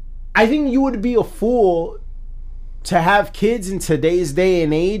I think you would be a fool to have kids in today's day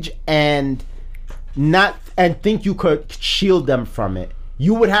and age and think you could shield them from it.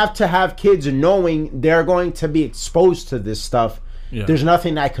 you would have to have kids knowing they're going to be exposed to this stuff. Yeah. There's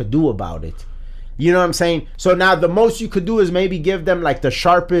nothing I could do about it. You know what I'm saying? So now the most you could do is maybe give them like the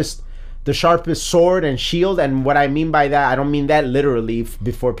sharpest sword and shield. And what I mean by that, I don't mean that literally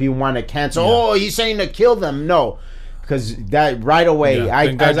before people want to cancel. Yeah. Oh, he's saying to kill them. No. Because that right away,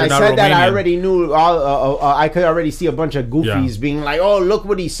 as I said that, I already knew I could already see a bunch of goofies being like, "Oh, look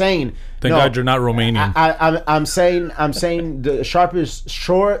what he's saying." Thank God you're not Romanian. I'm saying the sharpest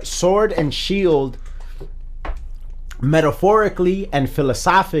sword and shield, metaphorically and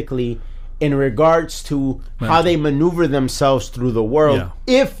philosophically, in regards to how they maneuver themselves through the world.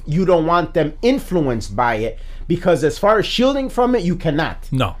 Yeah. If you don't want them influenced by it, because as far as shielding from it, you cannot.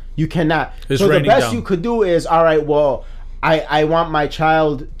 No. You cannot. It's so the best down. you could do is, all right, well, I want my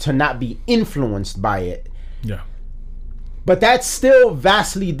child to not be influenced by it. Yeah. But that's still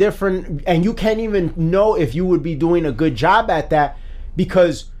vastly different, and you can't even know if you would be doing a good job at that,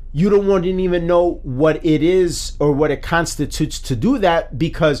 because you wouldn't even know what it is or what it constitutes to do that,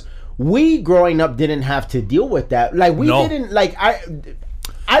 because we growing up didn't have to deal with that. Like didn't, like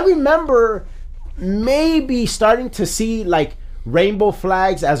I remember maybe starting to see like rainbow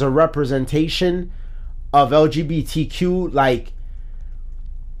flags as a representation of LGBTQ, like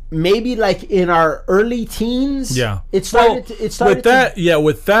maybe like in our early teens. Yeah, it started with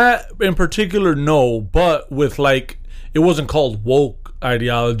that in particular. No, but with like, it wasn't called woke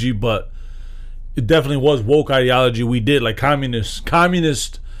ideology, but it definitely was woke ideology. We did like communist but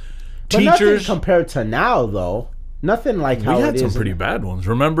teachers nothing compared to now, though. Nothing like how we had it some is pretty bad ones.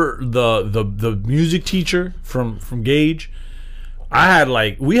 Remember the music teacher from Gage?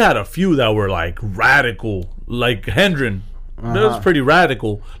 We had a few that were like radical, like Hendren. That was pretty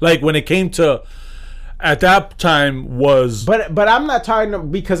radical. Like when it came to, at that time was. But I'm not talking,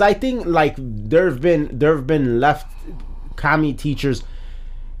 because I think like there've been left commie teachers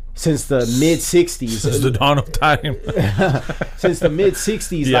since the mid 60s. Since the dawn of time. Since the mid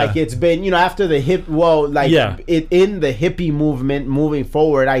 60s, yeah. Like it's been, after the in the hippie movement moving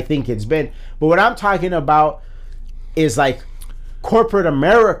forward, I think it's been. But what I'm talking about is like corporate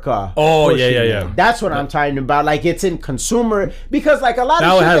America. Oh, yeah. That's what I'm talking about. Like it's in consumer, because like a lot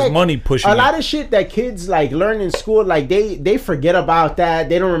now of shit it has money pushing a lot of shit that kids like learn in school, like they forget about that.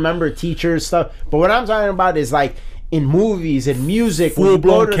 They don't remember teachers stuff. But what I'm talking about is like in movies and music,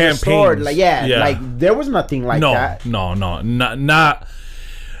 full-blown campaigns. Like like there was nothing like that. No, not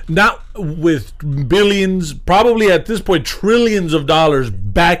with billions, probably at this point trillions of dollars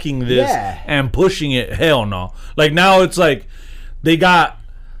backing this and pushing it. Hell no. Like now it's like they got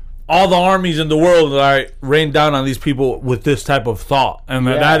all the armies in the world that rain down on these people with this type of thought, and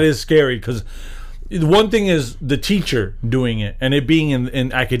that is scary, because one thing is the teacher doing it and it being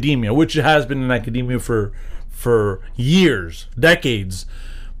in academia, which it has been in academia for years, decades,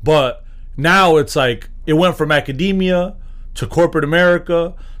 but now it's like it went from academia to corporate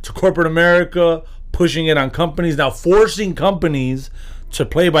America pushing it on companies, now forcing companies to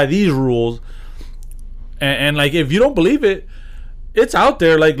play by these rules, and like if you don't believe it, it's out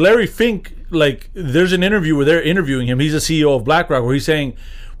there. Like Larry Fink, like there's an interview where they're interviewing him. He's the CEO of BlackRock, where he's saying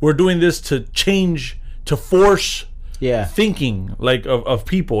we're doing this to change, to force thinking like of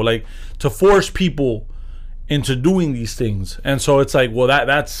people, like to force people into doing these things. And so it's like, well,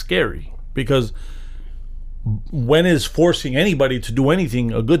 that's scary, because when is forcing anybody to do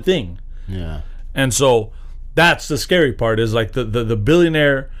anything a good thing? Yeah. And so that's the scary part, is like the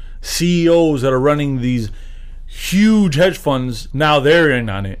billionaire CEOs that are running these huge hedge funds, now they're in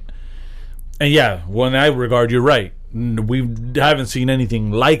on it. And in that regard, you're right. We haven't seen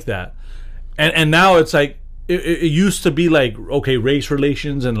anything like that. And now it's like, it used to be like, okay, race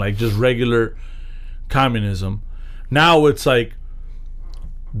relations and like just regular communism. Now it's like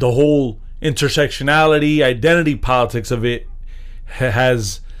the whole intersectionality, identity politics of it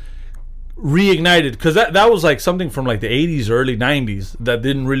has reignited, because that was like something from like the 80s or early 90s that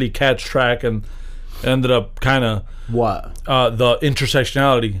didn't really catch track, and ended up kind of the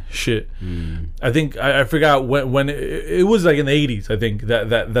intersectionality shit. I think I forgot when it was, like in the 80s, I think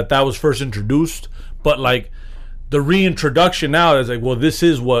that was first introduced, but like the reintroduction now is like, well, this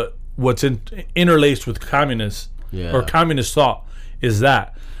is what's interlaced with communist or communist thought, is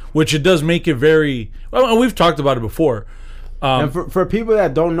that, which it does make it very well. We've talked about it before. And for people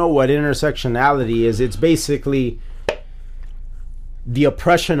that don't know what intersectionality is, it's basically the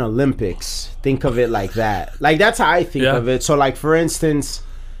oppression Olympics. Think of it like that. Like that's how I think of it. So like for instance,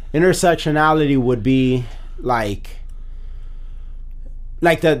 intersectionality would be like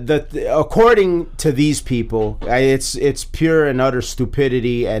the according to these people, it's pure and utter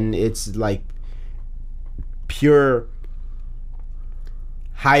stupidity, and it's like pure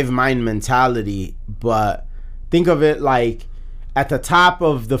hive mind mentality, but think of it like at the top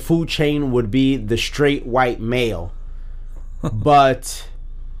of the food chain would be the straight white male. But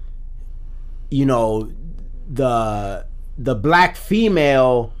you know, the black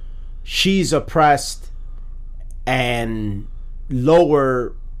female, she's oppressed and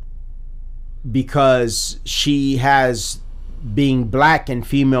lower because she has being black and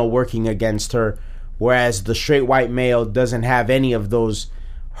female working against her, whereas the straight white male doesn't have any of those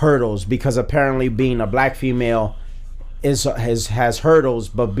hurdles, because apparently being a black female has hurdles,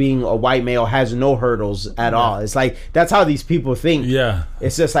 but being a white male has no hurdles at all. It's like, that's how these people think. Yeah.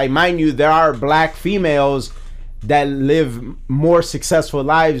 It's just like, mind you, there are black females that live more successful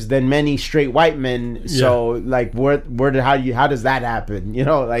lives than many straight white men. So like, how does that happen? You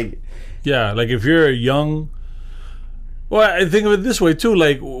know, like, yeah, like if you're a young, well, I think of it this way too,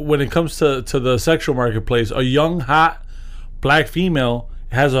 like when it comes to the sexual marketplace, a young hot black female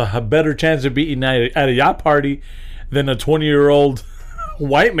has a better chance of being at a yacht party than a 20-year-old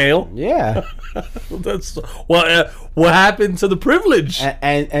white male. Yeah. That's what happened to the privilege.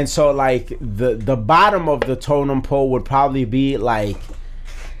 And so like the bottom of the totem pole would probably be like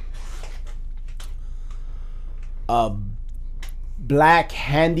a black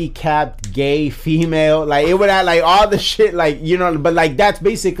handicapped gay female. Like it would have like all the shit, like, you know, but like that's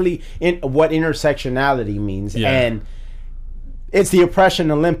basically what intersectionality means. And it's the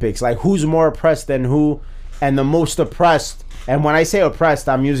oppression Olympics. Like, who's more oppressed than who? And the most oppressed, and when I say oppressed,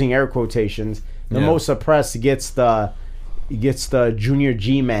 I'm using air quotations, the most oppressed gets the junior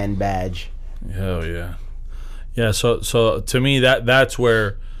G-man badge. Hell yeah. Yeah, so to me that's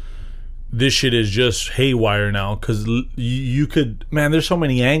where this shit is just haywire now, because you could, man, there's so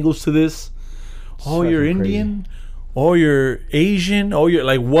many angles to this. Oh, you're Indian? Oh, you're Asian? Oh, you're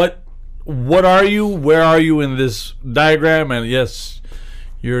like, what are you? Where are you in this diagram? And yes,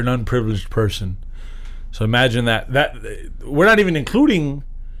 you're an unprivileged person. So imagine that we're not even including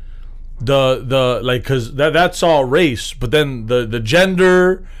the like, because that's all race, but then the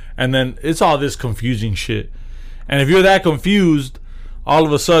gender, and then it's all this confusing shit. And if you're that confused, all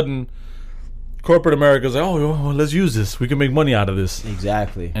of a sudden corporate America's like, oh, well, let's use this, we can make money out of this.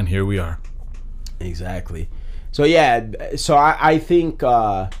 Exactly. And here we are. Exactly. So yeah, so I think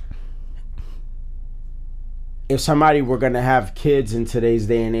if somebody were gonna have kids in today's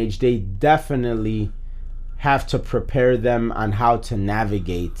day and age, they definitely have to prepare them on how to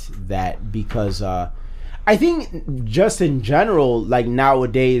navigate that, because I think just in general, like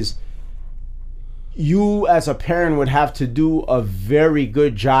nowadays, you as a parent would have to do a very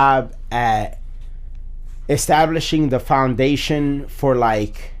good job at establishing the foundation for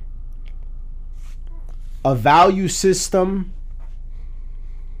like a value system,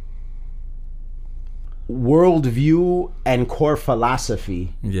 worldview, and core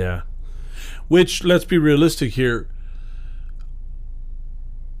philosophy. Yeah. Which, let's be realistic here,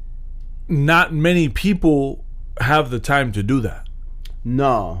 not many people have the time to do that.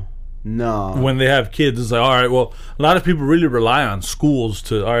 No. When they have kids, it's like, all right, well, a lot of people really rely on schools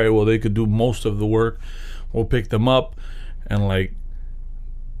to, all right, well, they could do most of the work. We'll pick them up, and like,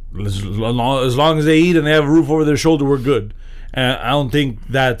 as long as they eat and they have a roof over their shoulder, we're good. And I don't think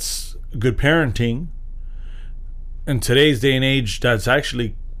that's good parenting. In today's day and age, that's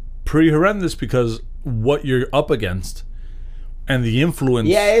actually pretty horrendous, because what you're up against and the influence.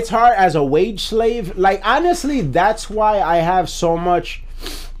 Yeah, it's hard as a wage slave. Like, honestly, that's why I have so much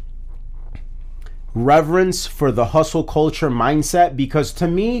reverence for the hustle culture mindset, because to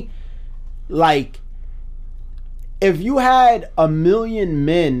me, like, if you had 1 million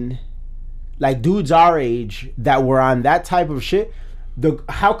men, like dudes our age, that were on that type of shit,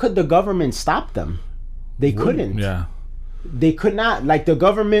 how could the government stop them? They couldn't. Yeah. They could not. Like, the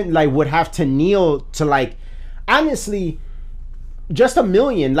government like would have to kneel to, like, honestly, just 1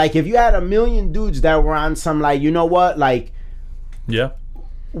 million. Like, if you had 1 million dudes that were on some, like, you know what, like, yeah,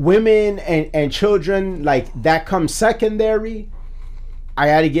 women and children, like, that comes secondary. I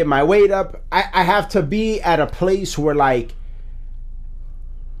had to get my weight up. I have to be at a place where, like,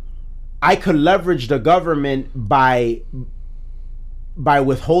 I could leverage the government by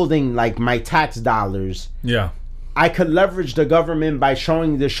withholding, like, my tax dollars. Yeah. I could leverage the government by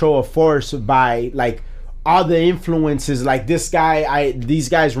showing the show of force, by, like, all the influences, like, these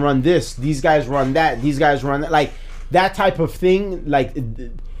guys run this, these guys run that, these guys run that, like, that type of thing, like,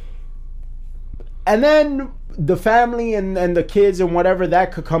 and then the family and the kids and whatever,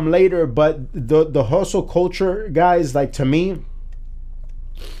 that could come later. But the hustle culture guys, like, to me,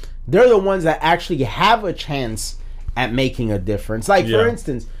 they're the ones that actually have a chance at making a difference. Like, for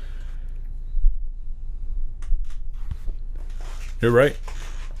instance, you're right.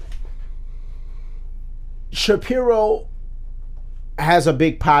 Shapiro has a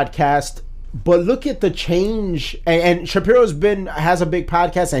big podcast, but look at the change. And Shapiro's has a big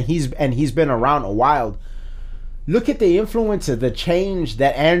podcast, and he's been around a while. Look at the influence of the change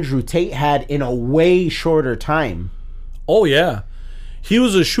that Andrew Tate had in a way shorter time. Oh yeah, he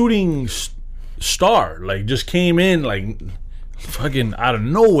was a shooting star. Like, just came in like fucking out of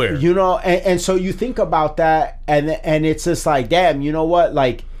nowhere. You know, and so you think about that, and it's just like, damn, you know what?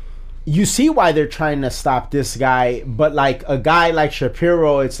 Like, you see why they're trying to stop this guy, but like a guy like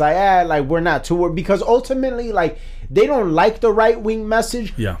Shapiro, it's like, like we're not too worried, because ultimately, like, they don't like the right-wing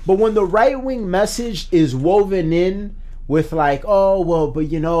message. Yeah. But when the right-wing message is woven in with like, oh well,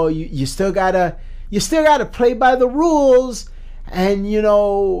 but you know, you still gotta play by the rules, and you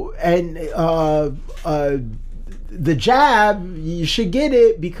know, and the jab, you should get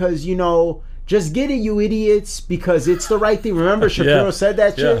it because, you know, just get it, you idiots, because it's the right thing. Remember Shapiro said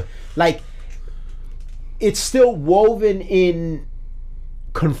that shit? Yeah. Like, it's still woven in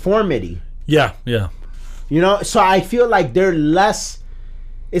conformity. Yeah, yeah. You know, so I feel like they're less.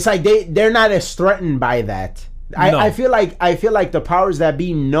 It's like they're not as threatened by that. No. I feel like the powers that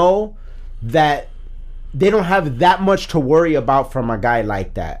be know that they don't have that much to worry about from a guy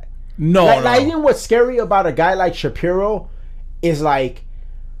like that. No, like, no. I think what's scary about a guy like Shapiro is like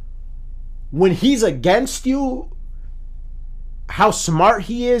when he's against you, how smart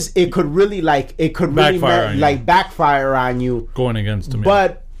he is. It could really backfire on you Going against him.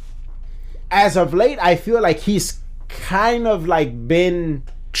 But as of late, I feel like he's kind of like been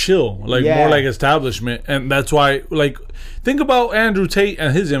chill, like more like establishment, and that's why, like, think about Andrew Tate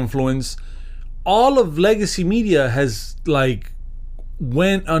and his influence. All of legacy media has like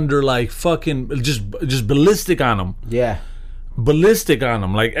went under like fucking just ballistic on him. Yeah. Ballistic on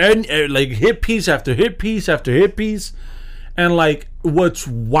him, like, and like hit piece after hit piece after hit piece. And like, what's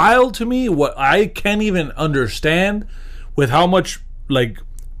wild to me, what I can't even understand with how much like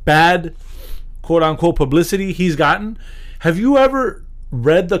bad quote unquote publicity he's gotten. Have you ever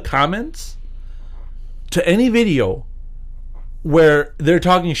read the comments to any video where they're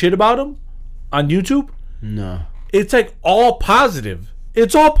talking shit about him on YouTube? No. It's like all positive.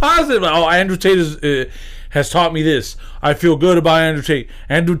 It's all positive. Oh, Andrew Tate has taught me this. I feel good about Andrew Tate.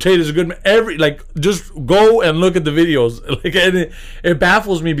 Andrew Tate is a good man. Just go and look at the videos. Like, and it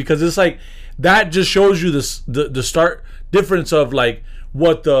baffles me because it's like that just shows you the stark difference of like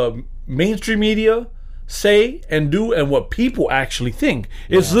what the mainstream media say and do and what people actually think.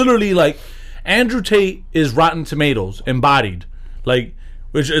 Yeah. It's literally like Andrew Tate is Rotten Tomatoes embodied, like,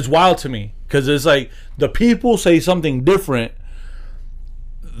 which is wild to me because it's like the people say something different,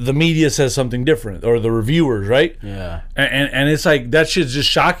 the media says something different, or the reviewers, right? Yeah. And it's like that shit's just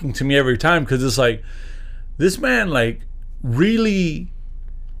shocking to me every time because it's like this man like really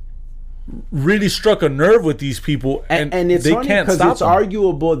struck a nerve with these people, and it's they funny can't because stop it's them.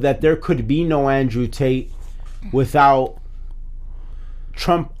 arguable that there could be no Andrew Tate without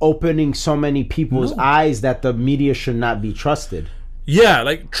Trump opening so many people's eyes that the media should not be trusted. Yeah,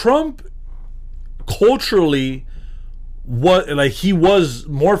 like Trump culturally, he was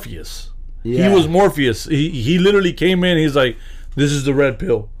Morpheus. Yeah. He was Morpheus. He literally came in. He's like, this is the red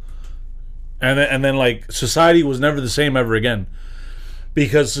pill, and then like society was never the same ever again.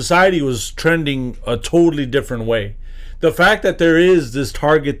 Because society was trending a totally different way. The fact that there is this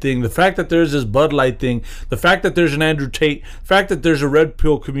Target thing, the fact that there's this Bud Light thing, the fact that there's an Andrew Tate, the fact that there's a red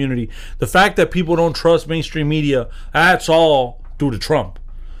pill community, the fact that people don't trust mainstream media, that's all due to Trump.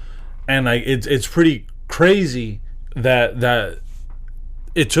 And like it's pretty crazy that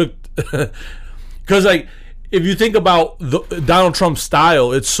it took because like if you think about Donald Trump's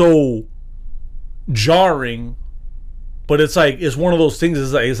style, it's so jarring. But it's like it's one of those things.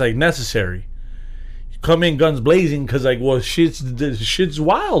 It's like necessary. You come in guns blazing because like, well, shit's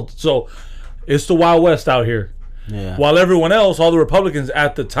wild. So it's the Wild West out here. Yeah. While everyone else, all the Republicans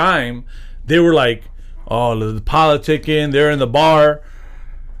at the time, they were like, oh, the politicking. They're in the bar.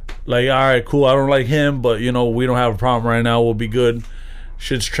 Like, all right, cool. I don't like him, but you know, we don't have a problem right now. We'll be good.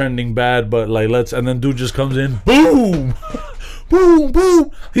 Shit's trending bad, but like, let's. And then dude just comes in, boom. Boom,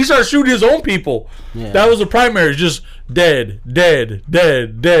 boom. He started shooting his own people. Yeah. That was the primary. Just dead.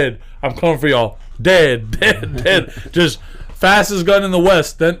 I'm coming for y'all. Dead. Just fastest gun in the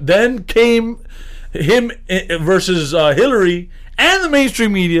West. Then came him versus Hillary and the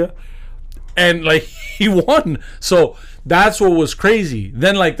mainstream media. And, like, he won. So that's what was crazy.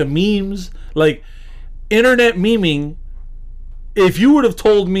 Then, like, the memes. Like, internet memeing. If you would have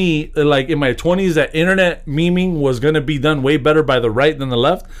told me, like, in my 20s that internet memeing was going to be done way better by the right than the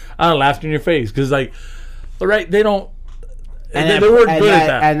left, I'd have laughed in your face. Because, like, the right, they don't... they weren't good at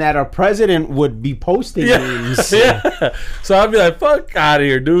that. And that our president would be posting memes. Yeah. So I'd be like, fuck out of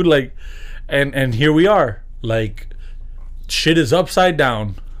here, dude. Like, and here we are. Like, shit is upside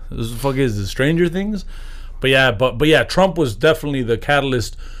down. This fuck is the Stranger Things. But yeah, Trump was definitely the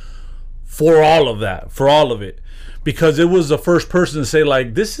catalyst for all of that, for all of it. Because it was the first person to say,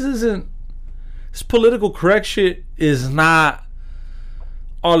 like, this political correct shit is not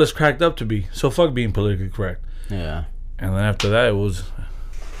all it's cracked up to be. So fuck being politically correct. Yeah. And then after that, it was...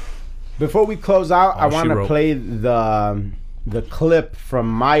 Before we close out, I want to play the clip from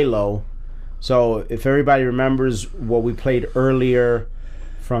Milo. So if everybody remembers what we played earlier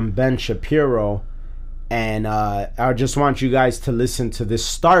from Ben Shapiro, and I just want you guys to listen to this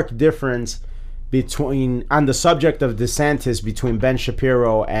stark difference on the subject of DeSantis between Ben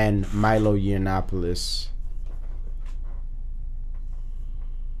Shapiro and Milo Yiannopoulos.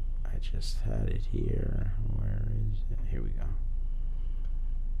 I just had it here. Where is it? Here we go.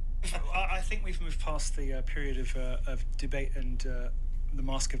 I think we've moved past the period of debate and the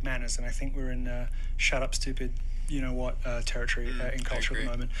mask of manners, and I think we're in shut up, stupid, you know what territory in culture at the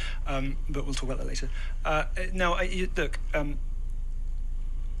moment. But we'll talk about that later. Look.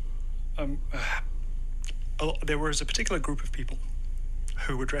 There was a particular group of people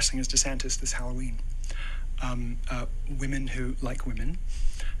who were dressing as DeSantis this Halloween. Women who like women,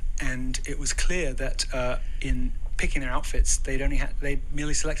 and it was clear that in picking their outfits, they'd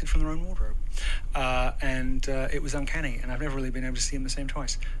merely selected from their own wardrobe, and it was uncanny. And I've never really been able to see him the same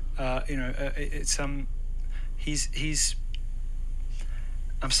twice. He's.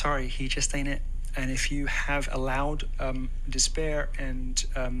 I'm sorry, he just ain't it. And if you have allowed despair and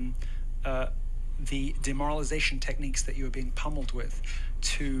the demoralization techniques that you are being pummeled with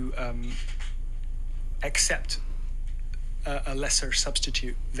to accept a lesser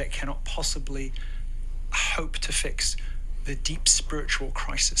substitute that cannot possibly hope to fix the deep spiritual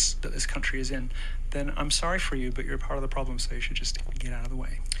crisis that this country is in, then I'm sorry for you, but you're part of the problem, so you should just get out of the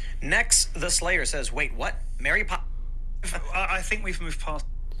way. Next, the Slayer says, wait, what? Mary I think we've moved past...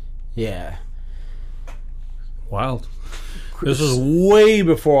 Yeah. Wild. This was way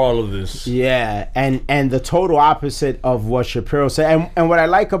before all of this. Yeah, and the total opposite of what Shapiro said. And what I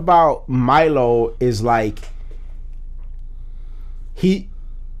like about Milo is, like, he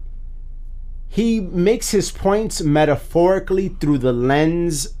makes his points metaphorically through the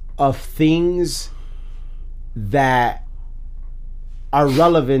lens of things that are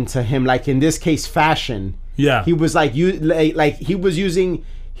relevant to him. Like in this case, fashion. Yeah. He was like he was using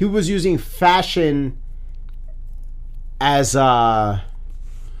fashion as like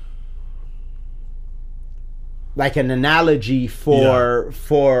an analogy for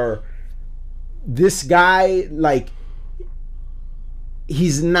this guy. Like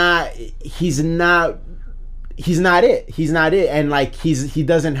he's not it, and like he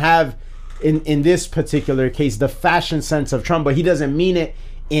doesn't have in this particular case the fashion sense of Trump, but he doesn't mean it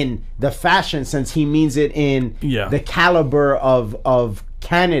in the fashion sense. He means it in the caliber of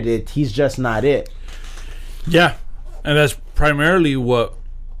candidate. He's just not it. Yeah. And that's primarily what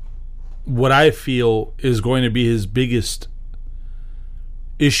I feel is going to be his biggest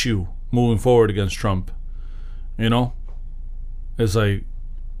issue moving forward against Trump. You know, it's like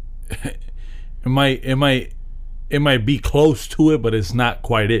it might be close to it, but it's not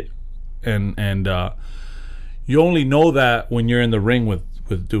quite it. And you only know that when you're in the ring with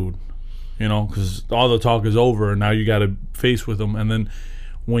dude, you know, because all the talk is over, and now you got to face with him. And then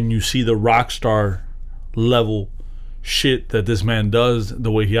when you see the rock star level shit that this man does,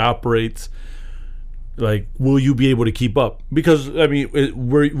 the way he operates, like, will you be able to keep up? Because I mean,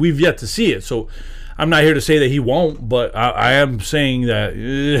 we've yet to see it, so I'm not here to say that he won't, but I am saying that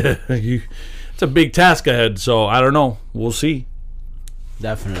it's a big task ahead. So I don't know, we'll see.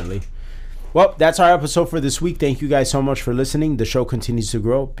 Definitely. Well, that's our episode for this week. Thank you guys so much for listening. The show continues to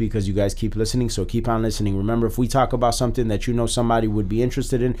grow because you guys keep listening, so keep on listening. Remember, if we talk about something that you know somebody would be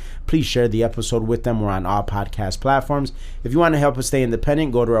interested in, please share the episode with them. We're on all podcast platforms. If you want to help us stay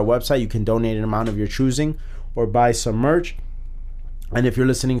independent, go to our website. You can donate an amount of your choosing or buy some merch. And if you're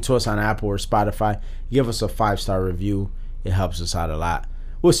listening to us on Apple or Spotify, give us a 5-star review. It helps us out a lot.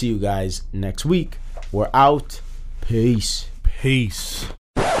 We'll see you guys next week. We're out. Peace. Peace.